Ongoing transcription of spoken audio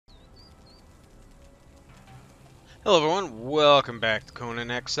Hello everyone, welcome back to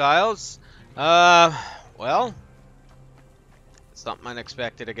Conan Exiles. Well, something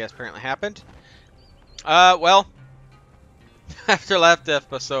unexpected I guess apparently happened. Well, after last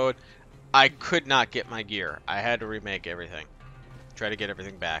episode, I could not get my gear. I had to remake everything. Try to get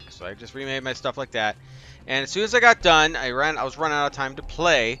everything back. So I just remade my stuff like that. And as soon as I got done, I was running out of time to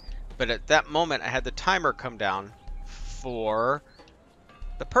play, but at that moment I had the timer come down for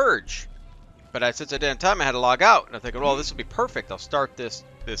the purge. But since I didn't have time, I had to log out. And I'm thinking, well, this will be perfect. I'll start this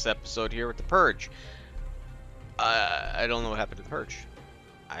episode here with the purge. I don't know what happened to the purge.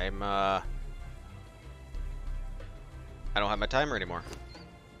 I don't have my timer anymore.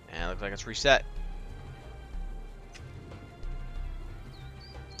 And it looks like it's reset.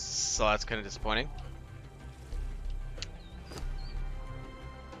 So that's kind of disappointing.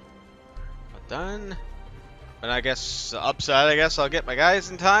 Well done. But I guess upside, I guess I'll get my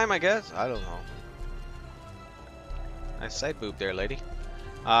guys in time, I guess. I don't know. Nice side boob there, lady.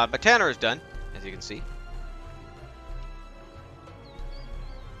 But Tanner is done, as you can see.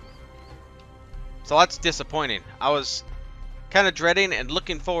 So that's disappointing. I was kind of dreading and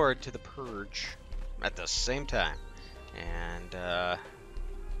looking forward to the purge at the same time. And now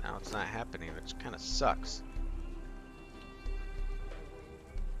it's not happening, which kind of sucks.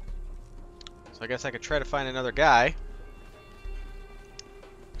 So I guess I could try to find another guy.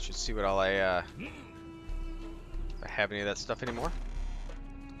 Should see what all if I have any of that stuff anymore.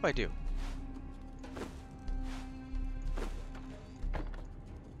 Oh, I do.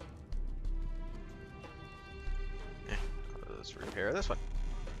 Let's repair this one.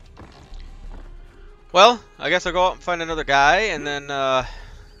 Well, I guess I'll go out and find another guy, and then once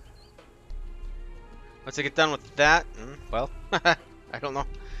I get done with that, well, I don't know.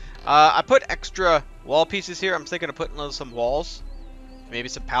 I put extra wall pieces here. I'm thinking of putting some walls, maybe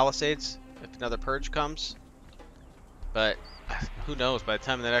some palisades if another purge comes. But who knows? By the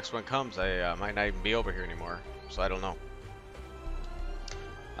time the next one comes, I might not even be over here anymore. So I don't know.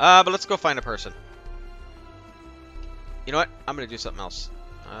 But let's go find a person. You know what? I'm gonna do something else.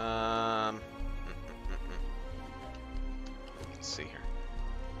 Let's see here.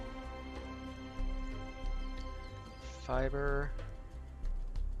 Fiber.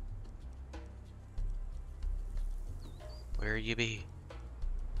 Where you be?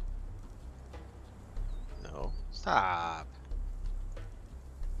 No. Stop.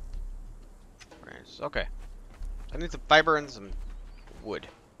 Okay. I need some fiber and some wood.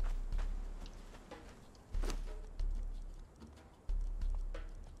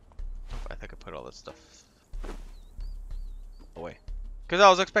 I think I put all this stuff away. Because I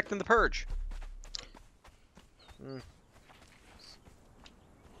was expecting the purge.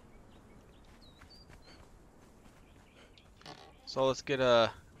 So let's get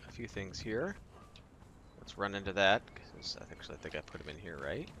a few things here. Let's run into that. Cause I think I put them in here,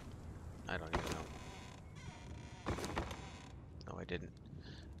 right? I don't even know. No, I didn't.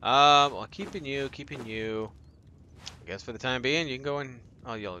 Well, keeping you. I guess for the time being, you can go in.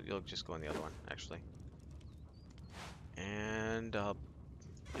 Oh, you'll just go in the other one, actually. And no,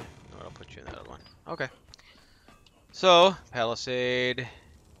 I'll put you in that other one. Okay. So palisade in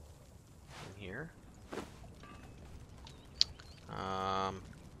here.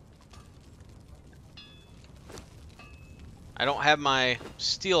 I don't have my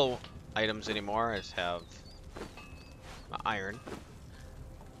steel items anymore. I just have my iron.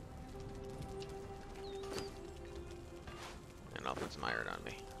 And I'll put some iron on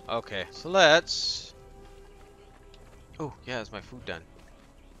me. Okay, so let's... Oh, yeah, is my food done?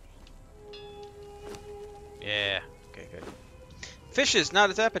 Yeah, okay, good. Fish is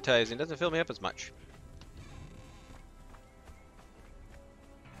not as appetizing. Doesn't fill me up as much.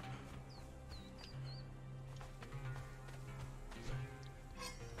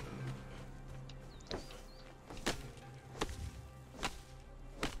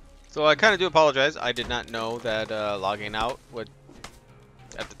 So I kind of do apologize. I did not know that logging out would,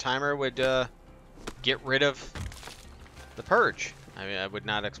 at the timer, would get rid of the purge. I mean, I would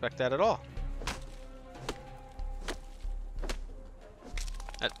not expect that at all.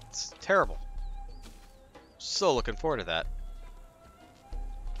 That's terrible. So looking forward to that.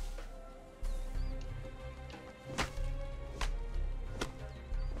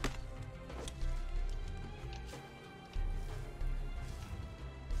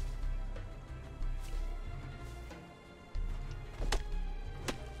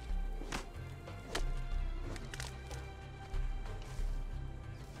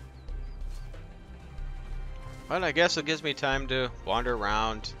 Well, I guess it gives me time to wander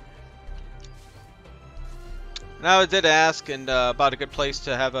around. Now I did ask about a good place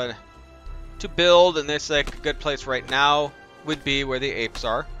to have a to build, and this like a good place right now would be where the apes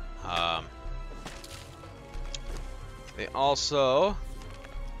are. They also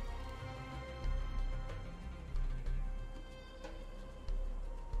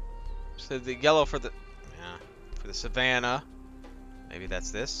so the yellow for the savannah. Maybe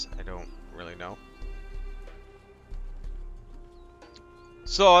that's this. I don't really know.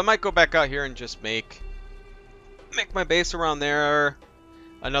 So I might go back out here and just make my base around there,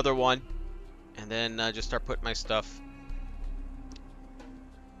 another one, and then just start putting my stuff.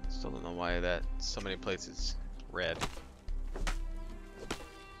 Still don't know why that so many places red.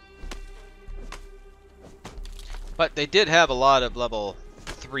 But they did have a lot of level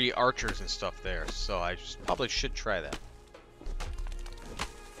 3 archers and stuff there, so I probably should try that.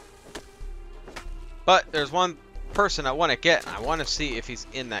 But there's one person I want to get, and I want to see if he's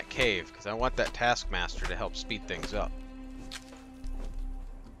in that cave, because I want that taskmaster to help speed things up.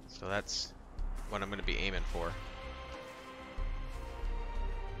 So that's what I'm going to be aiming for.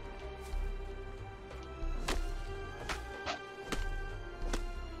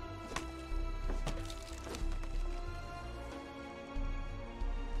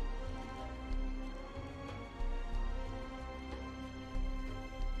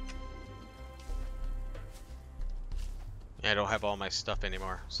 I don't have all my stuff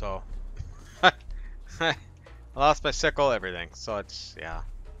anymore, so I lost my sickle, everything. So it's, yeah.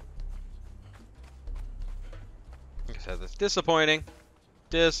 Like I said, it's disappointing.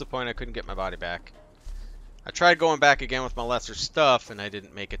 Disappointing I couldn't get my body back. I tried going back again with my lesser stuff, and I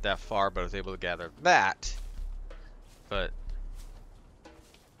didn't make it that far, but I was able to gather that. But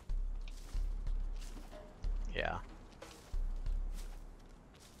yeah.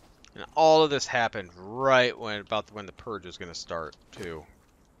 And all of this happened right when the purge was going to start, too.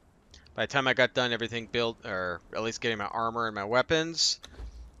 By the time I got done everything built, or at least getting my armor and my weapons,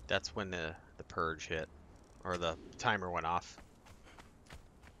 that's when the purge hit, or the timer went off.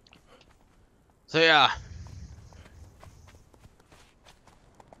 So yeah.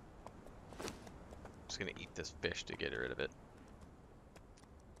 Just going to eat this fish to get rid of it.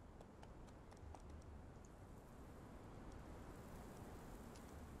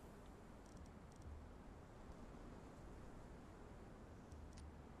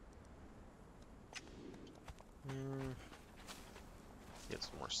 Get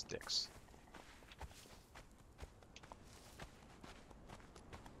some more sticks.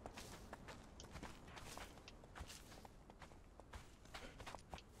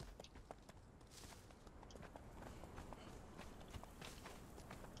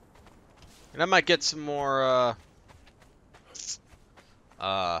 And I might get some more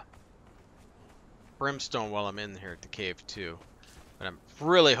brimstone while I'm in here at the cave too. But I'm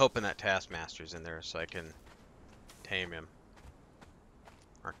really hoping that Taskmaster's in there so I can tame him.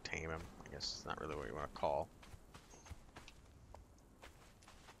 Or tame him, I guess it's not really what you want to call.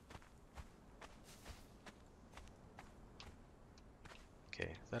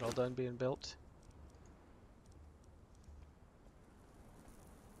 Okay, is that all done being built?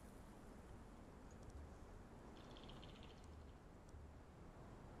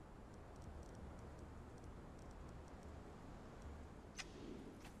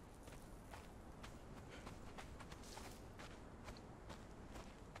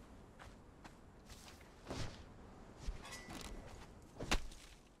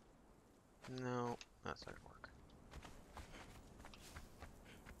 No, that's not gonna work.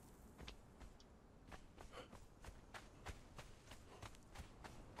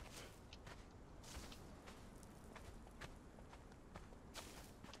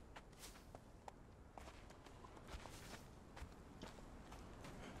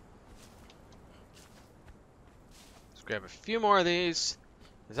 Let's grab a few more of these,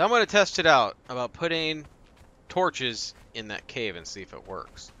 because I'm going to test it out about putting torches in that cave and see if it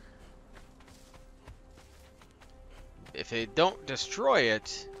works. If they don't destroy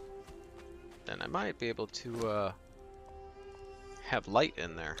it, then I might be able to have light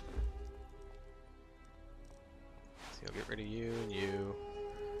in there. So I'll get rid of you and you.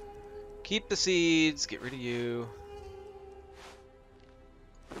 Keep the seeds, get rid of you.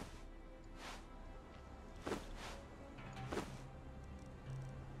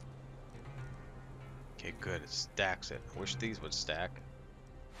 Okay, good, it stacks it. I wish these would stack.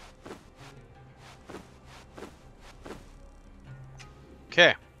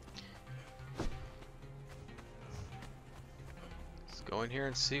 Okay. Let's go in here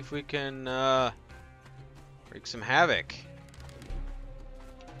and see if we can wreak some havoc.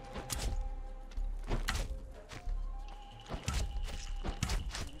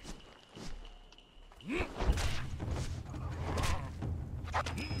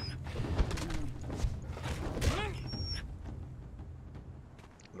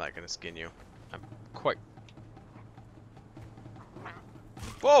 not gonna skin you. I'm quite...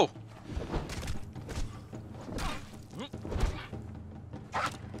 Whoa!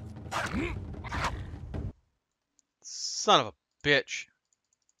 Son of a bitch.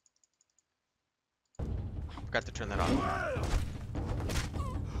 Forgot to turn that off.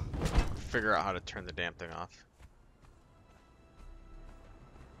 Figure out how to turn the damn thing off.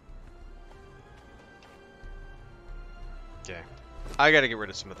 Okay. I gotta get rid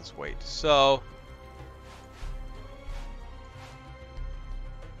of some of this weight. So...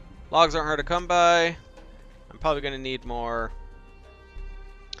 logs aren't hard to come by. I'm probably gonna need more...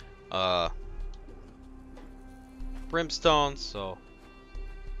 brimstone, so...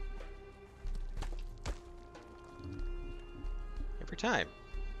 every time.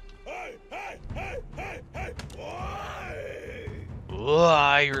 Hey, hey, hey, hey, hey! Why?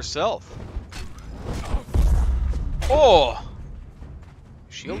 Lie yourself. Oh!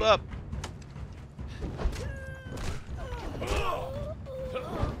 Shield up.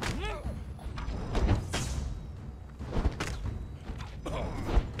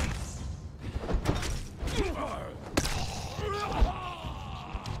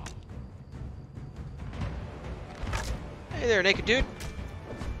 Hey there, naked dude.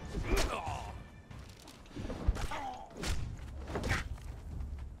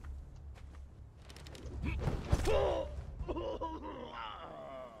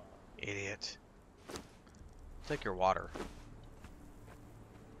 Idiot. Take your water.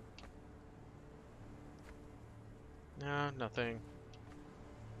 No, nothing.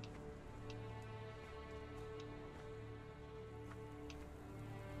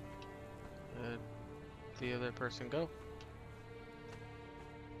 The other person go.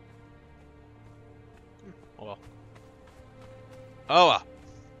 Oh well. Oh well.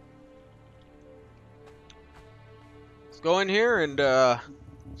 Let's go in here and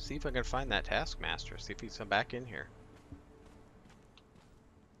see if I can find that taskmaster. See if he's come back in here.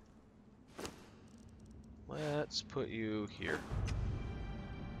 Let's put you here.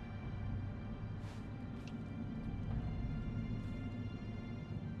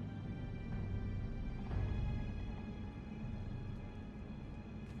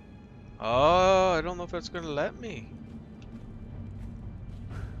 Oh, I don't know if it's gonna let me.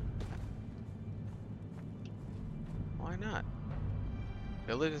 Why not?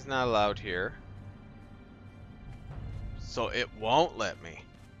 Village is not allowed here. So it won't let me.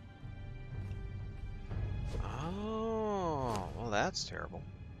 Oh, well that's terrible.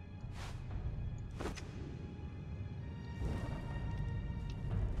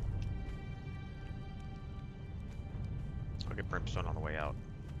 I'll get brimstone on the way out.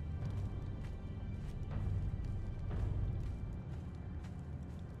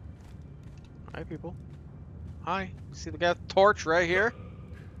 Hi, people. Hi. See the guy with the torch right here?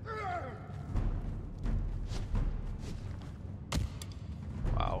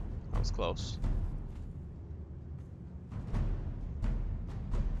 Wow, that was close.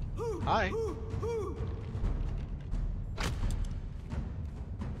 Hi.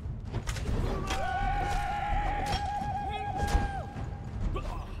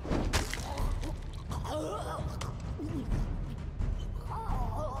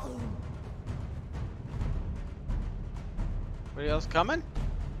 Anybody else coming?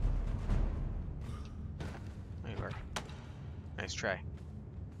 There you are. Nice try.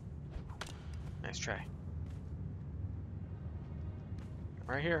 Nice try.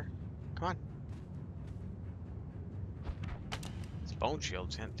 Right here. Come on. This bone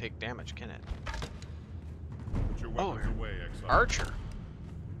shield can't take damage, can it? Put your weapons away, Exile. Archer.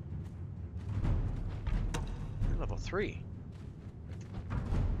 You're level 3.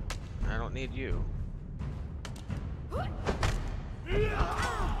 I don't need you.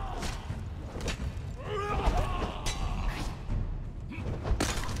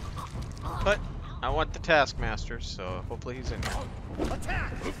 But I want the taskmaster, so hopefully he's in there.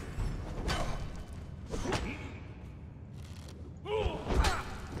 Attack!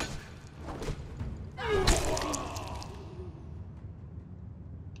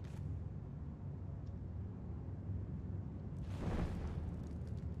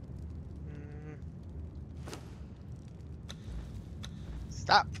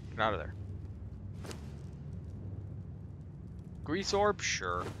 Stop! Get out of there. Grease orb?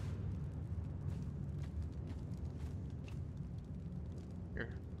 Sure. Here.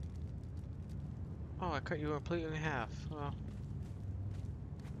 Oh, I cut you completely in half. Oh.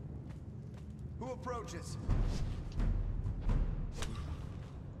 Who approaches?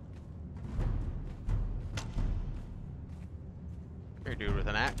 Here, dude, with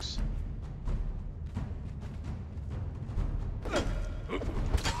an axe.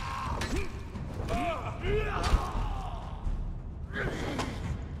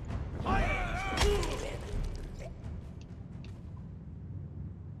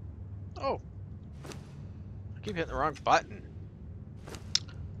 Oh. I keep hitting the wrong button.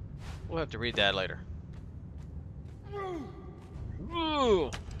 We'll have to read that later.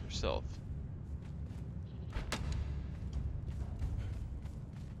 Ooh. Yourself.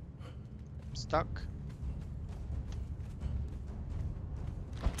 Stuck.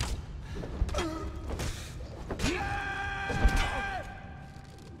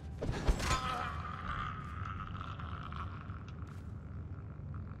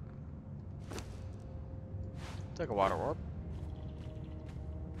 Take a water warp.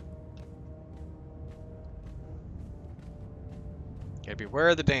 Gotta beware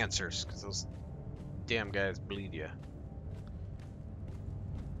of the dancers, because those damn guys bleed you.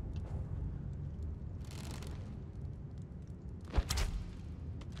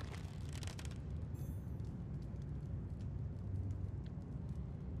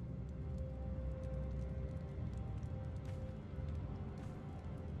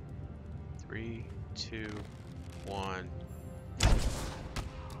 Three, two, one.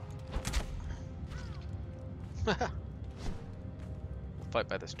 We'll fight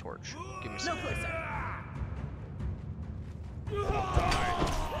by this torch. Give me some. No closer.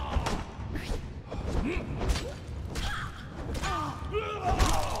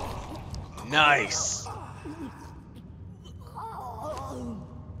 Nice.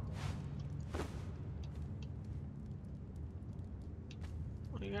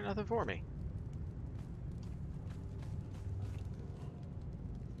 Well, you got nothing for me.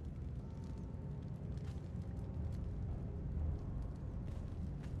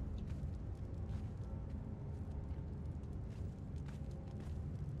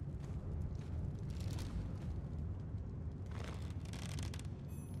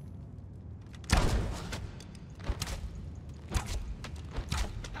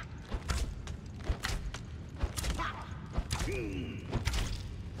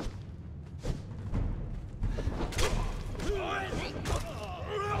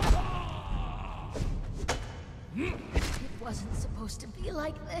 It wasn't supposed to be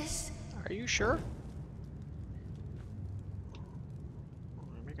like this. Are you sure?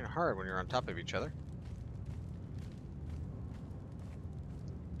 You're making it hard when you're on top of each other.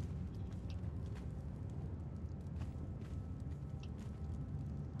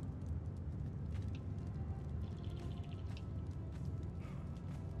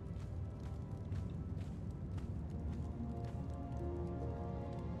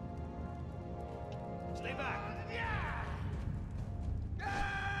 Stay back.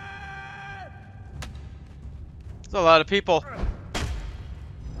 There's a lot of people.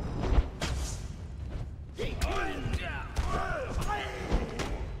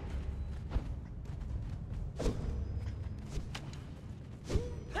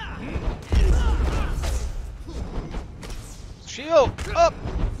 Shield up!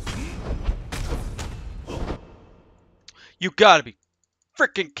 You gotta be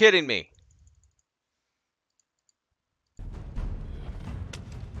freaking kidding me!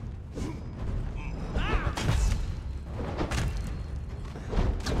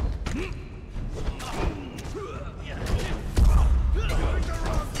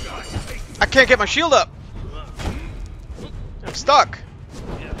 I can't get my shield up! I'm stuck!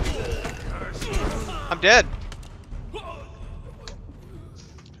 I'm dead!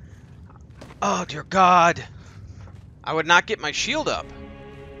 Oh dear God! I would not get my shield up.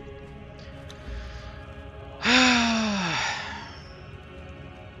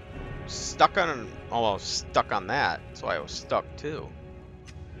 Stuck on, oh, I was stuck on that, so I was stuck too.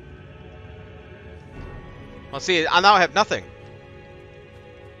 Well, see, I now have nothing.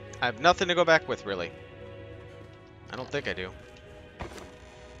 I have nothing to go back with, really. I don't think I do.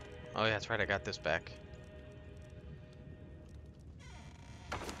 Oh yeah, that's right, I got this back.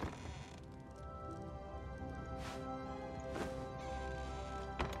 Do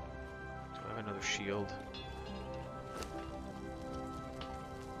I have another shield?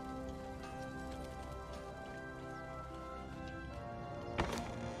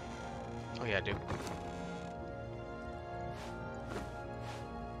 Oh yeah, I do.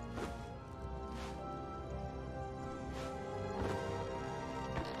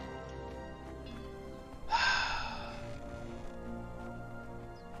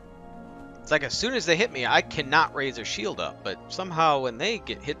 It's like as soon as they hit me, I cannot raise their shield up, but somehow when they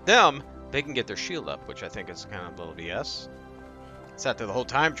hit them, they can get their shield up, which I think is kind of a little BS. I sat there the whole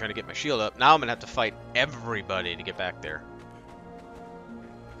time trying to get my shield up. Now I'm gonna have to fight everybody to get back there.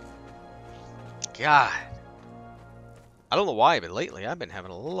 God. I don't know why, but lately I've been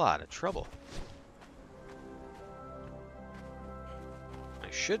having a lot of trouble. I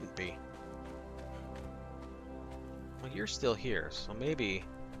shouldn't be. Well, you're still here, so maybe...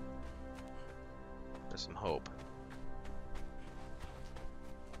 There's some hope.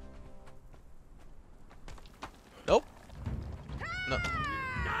 Nope. No.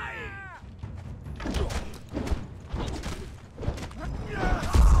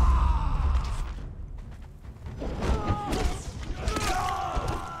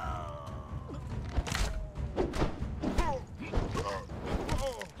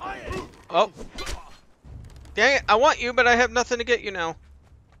 Oh. Dang it, I want you, but I have nothing to get you now.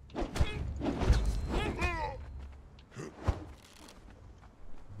 I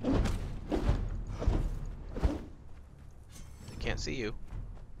can't see you.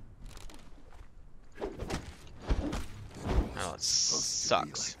 Oh, it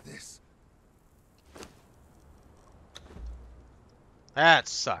sucks. That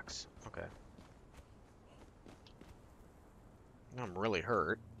sucks. Okay. I'm really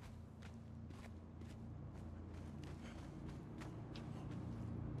hurt.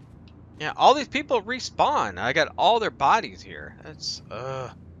 Yeah, all these people respawn. I got all their bodies here. That's,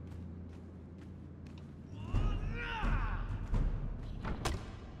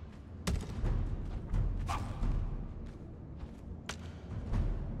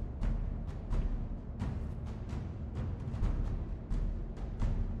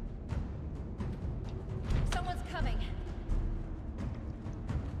 Someone's coming.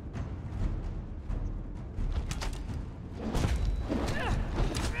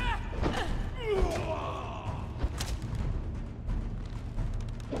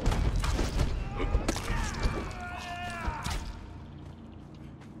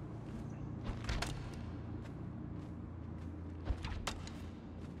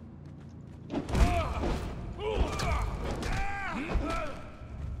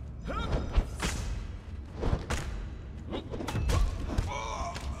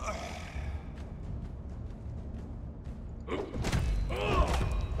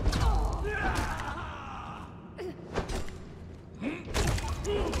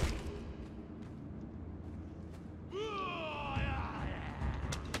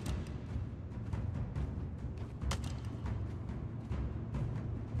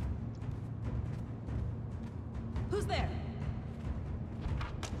 Who's there?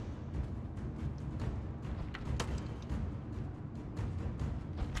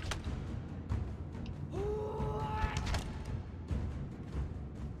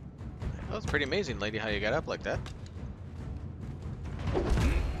 that was pretty amazing, lady, how you got up like that.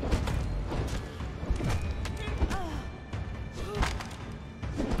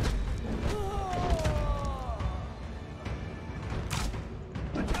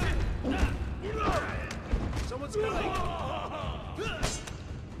 Someone's coming!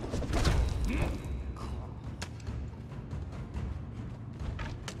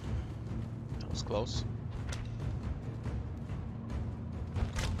 That was close.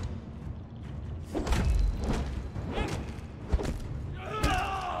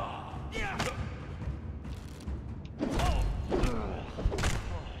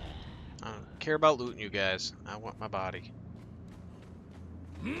 I don't care about looting you guys. I want my body.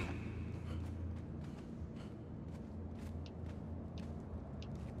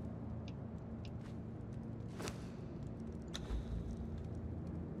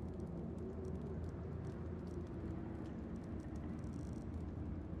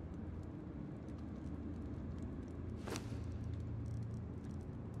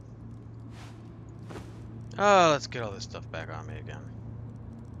 Oh, let's get all this stuff back on me again.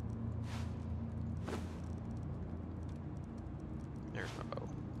 There's my bow.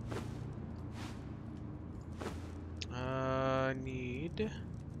 Need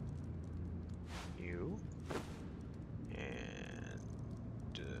you and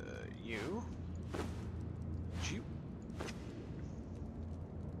you. You.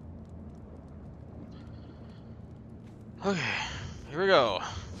 Okay, here we go.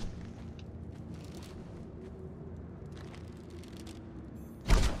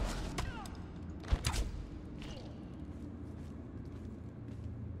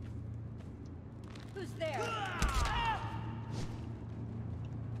 Who's there?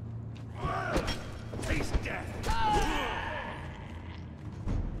 Taste death!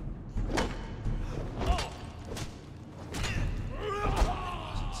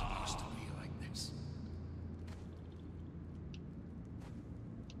 Wasn't supposed to be like this.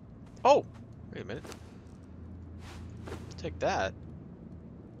 Oh, wait a minute. Take that.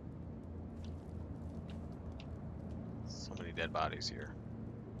 So many dead bodies here.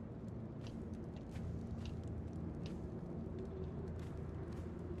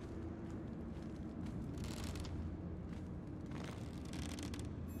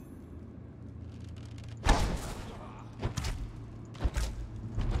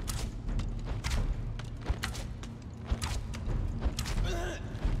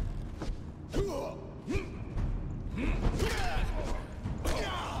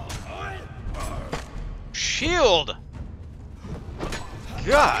 shield!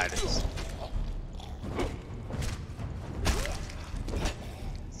 God!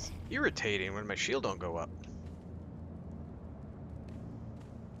 It's irritating when my shield don't go up.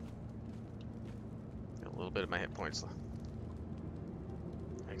 Got a little bit of my hit points left.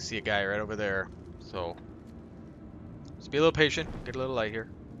 I can see a guy right over there, so just be a little patient. Get a little light here.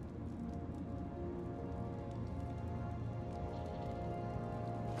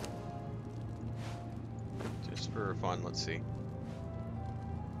 Just for fun, let's see.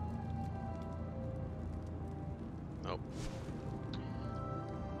 Nope.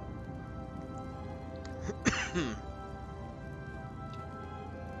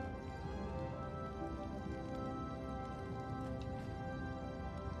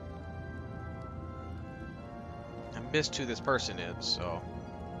 I missed who this person is, so.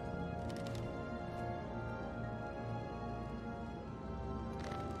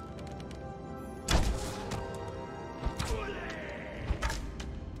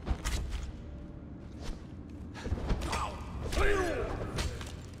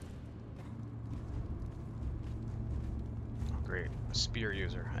 Great. A spear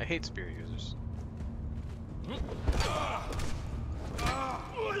user. I hate spear users.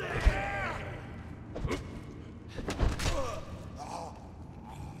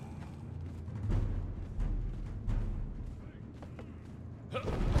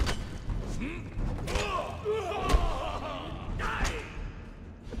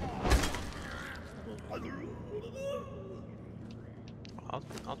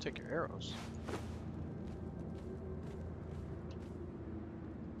 I'll take your arrows.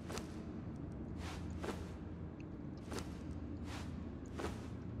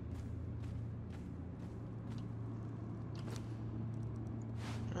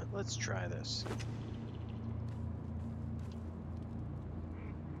 Let's try this.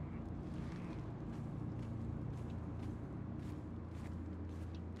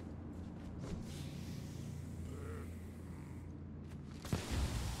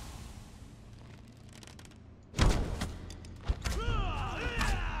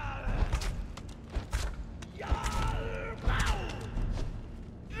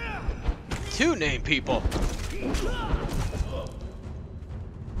 Two name people.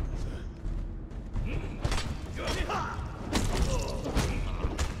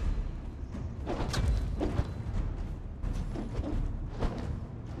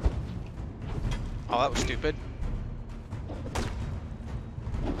 Oh, that was stupid.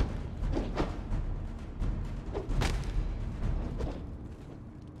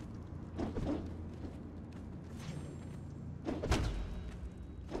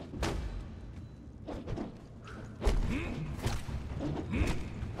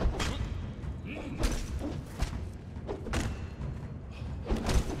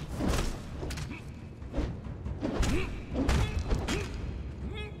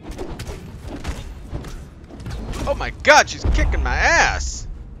 Oh my god, she's kicking my ass!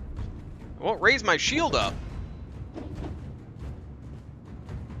 I won't raise my shield up.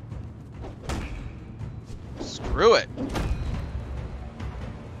 Screw it.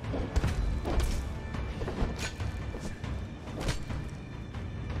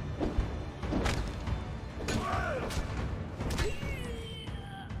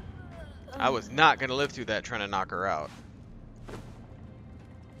 I was not gonna live through that trying to knock her out.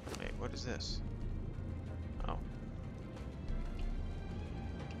 Wait, what is this? Oh.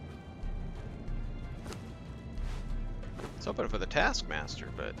 It's open for the Taskmaster,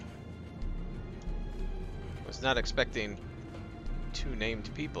 but was not expecting two named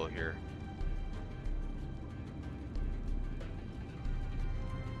people here.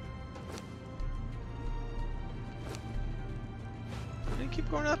 Why do you keep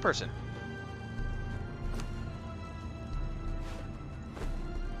going to that person?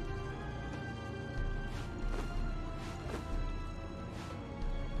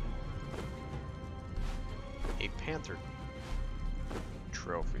 A panther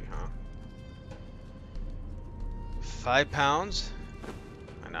trophy, huh? 5 pounds?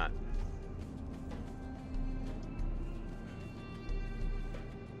 Why not?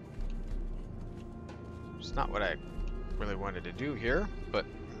 It's not what I really wanted to do here, but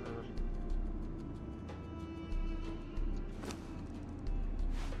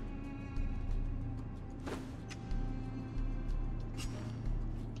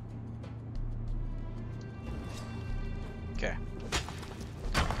okay.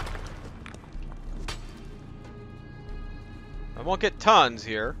 I won't get tons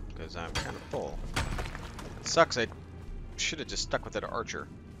here because I'm kind of full. It sucks. I should have just stuck with that archer.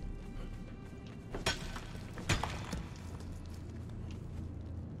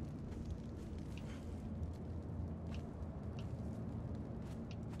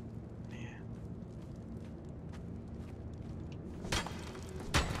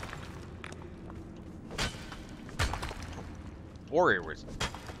 warrior was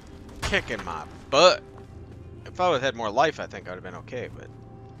kicking my butt. If I would have had more life, I think I would have been okay, but...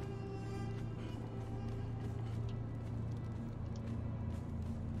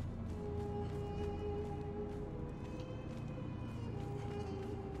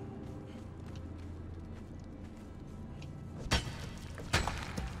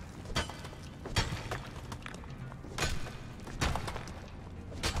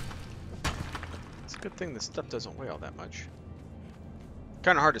 It's a good thing this stuff doesn't weigh all that much.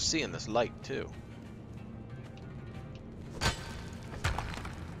 Kind of hard to see in this light, too.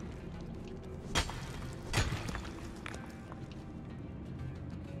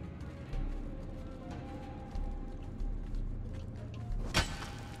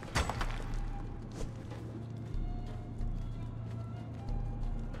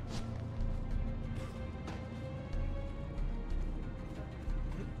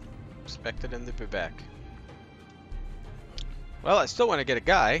 Expected him to be back. Well, I still want to get a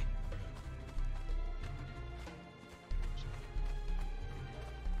guy.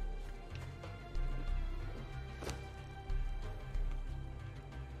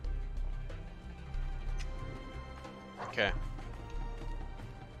 Okay.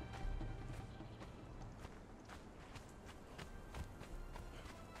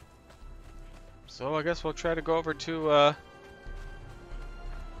 So I guess we'll try to go over to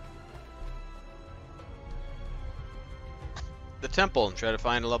the temple and try to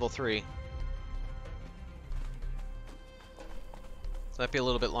find a level 3. So that'd be a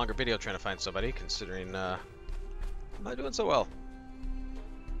little bit longer video trying to find somebody, considering I'm not doing so well.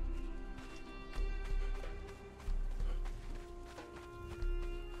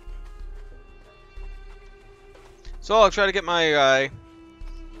 So I'll try to get my guy,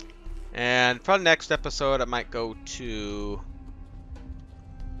 and probably next episode I might go to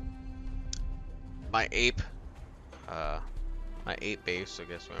my ape. My 8 base, I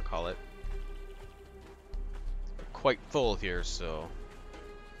guess we're gonna call it. Quite full here, so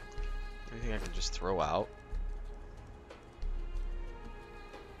anything I can just throw out.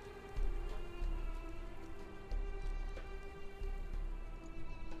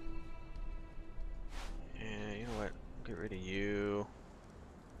 And you know what? Get rid of you.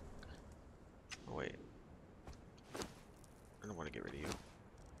 Oh wait, I don't want to get rid of you.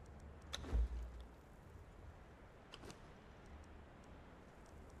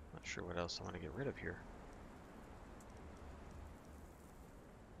 Sure what else I want to get rid of here.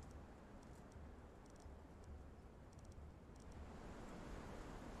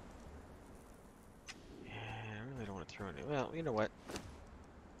 Yeah, I really don't want to throw any. Well, you know what?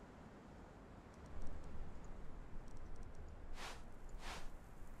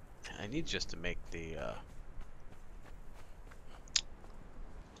 I need just to make the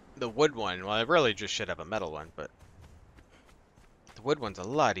wood one. Well, I really just should have a metal one, but the wood one's a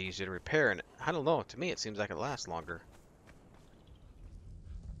lot easier to repair, and I don't know, to me it seems like it lasts longer.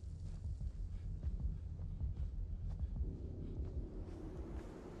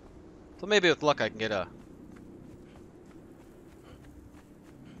 So maybe with luck I can get a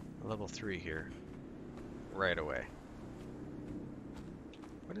level 3 here right away.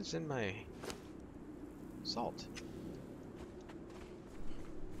 What is in my salt?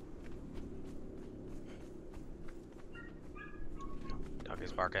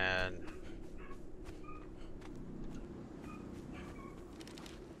 Doggy's barking.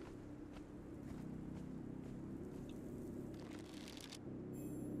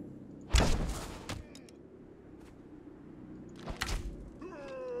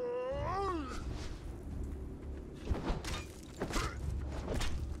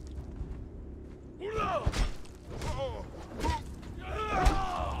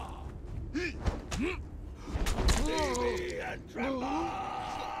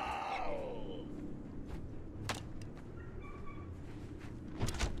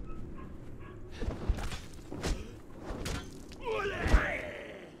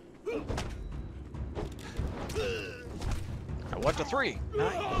 One to 3,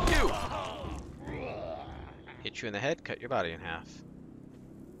 not you. Hit you in the head, cut your body in half.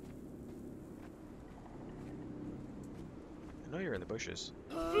 I know you're in the bushes.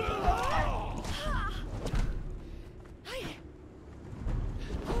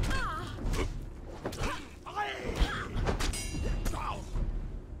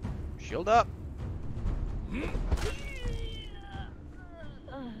 Shield up.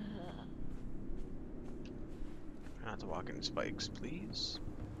 Not to walk in spikes, please.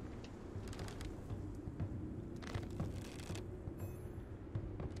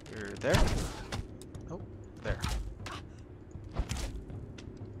 You're there? Oh, there.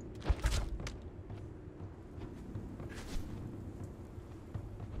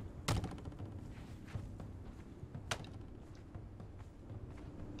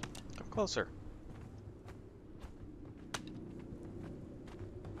 Closer.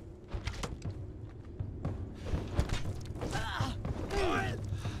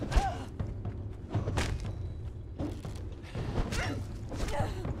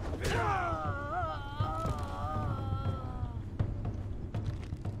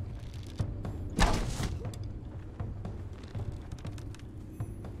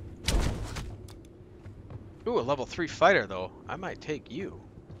 Ooh, a level 3 fighter though. I might take you.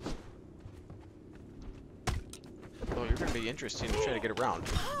 Oh, you're gonna be interesting to try to get around.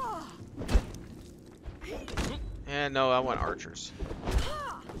 And no, I want archers.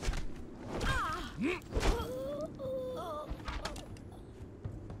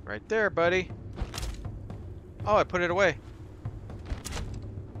 Right there, buddy. Oh, I put it away.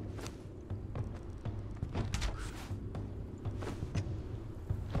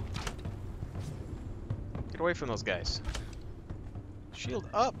 Get away from those guys. Shield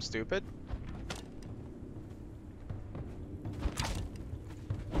up, stupid.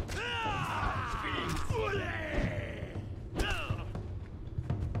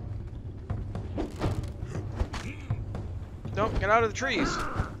 Don't get out of the trees.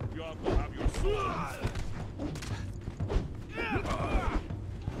 You ought to have your sword.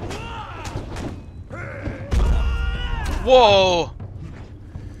 Whoa!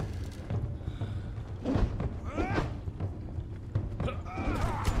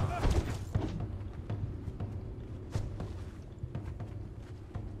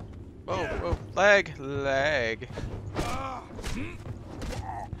 Whoa, whoa, lag, lag.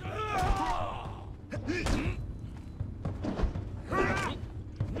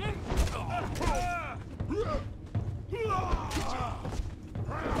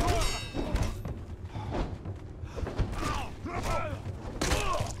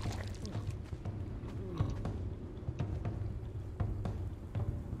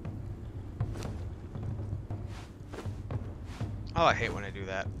 Oh, I hate when I do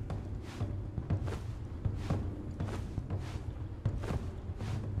that.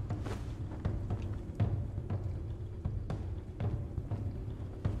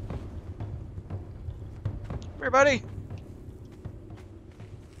 Everybody!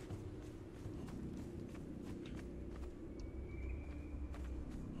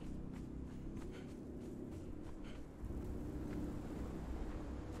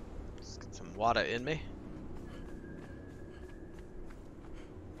 Let's get some water in me.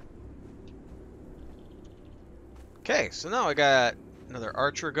 Okay, so now I got another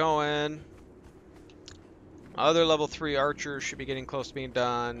archer going. My other level 3 archers should be getting close to being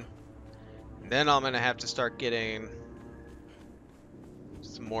done. And then I'm gonna have to start getting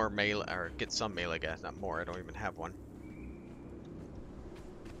some more melee, or get some melee guys. Not more, I don't even have one.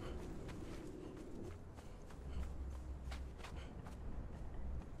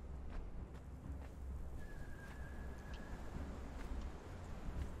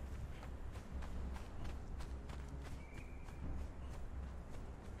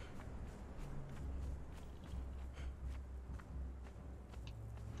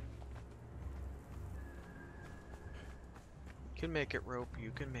 You can make it, Rope. You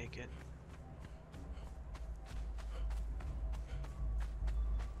can make it.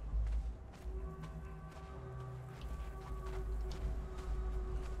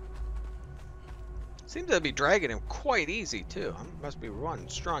 Seems to be dragging him quite easy, too. Must be one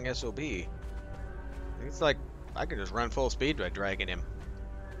strong SOB. It's like I could just run full speed by dragging him.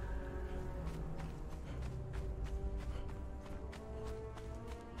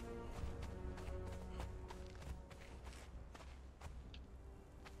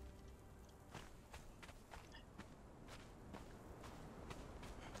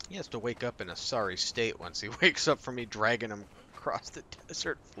 He has to wake up in a sorry state once he wakes up from me dragging him across the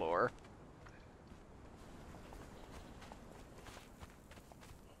desert floor.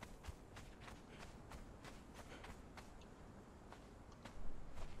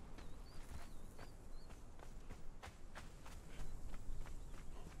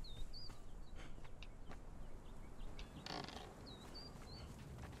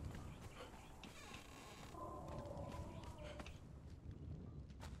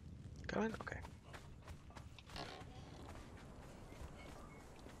 Coming? Okay.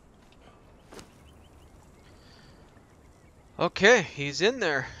 Okay, he's in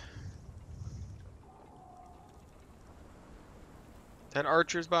there. That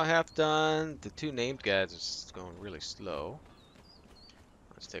archer's about half done. The two named guys are just going really slow.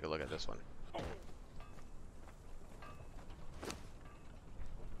 Let's take a look at this one.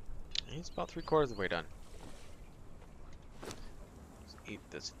 He's about 3/4 of the way done. Let's eat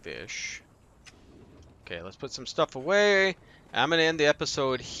this fish. Okay, let's put some stuff away. I'm going to end the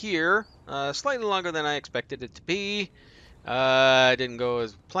episode here. Slightly longer than I expected it to be. It didn't go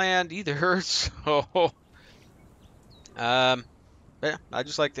as planned either, so... but yeah, I'd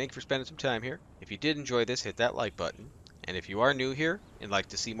just like to thank you for spending some time here. If you did enjoy this, hit that like button. And if you are new here and like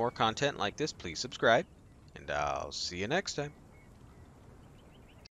to see more content like this, please subscribe. And I'll see you next time.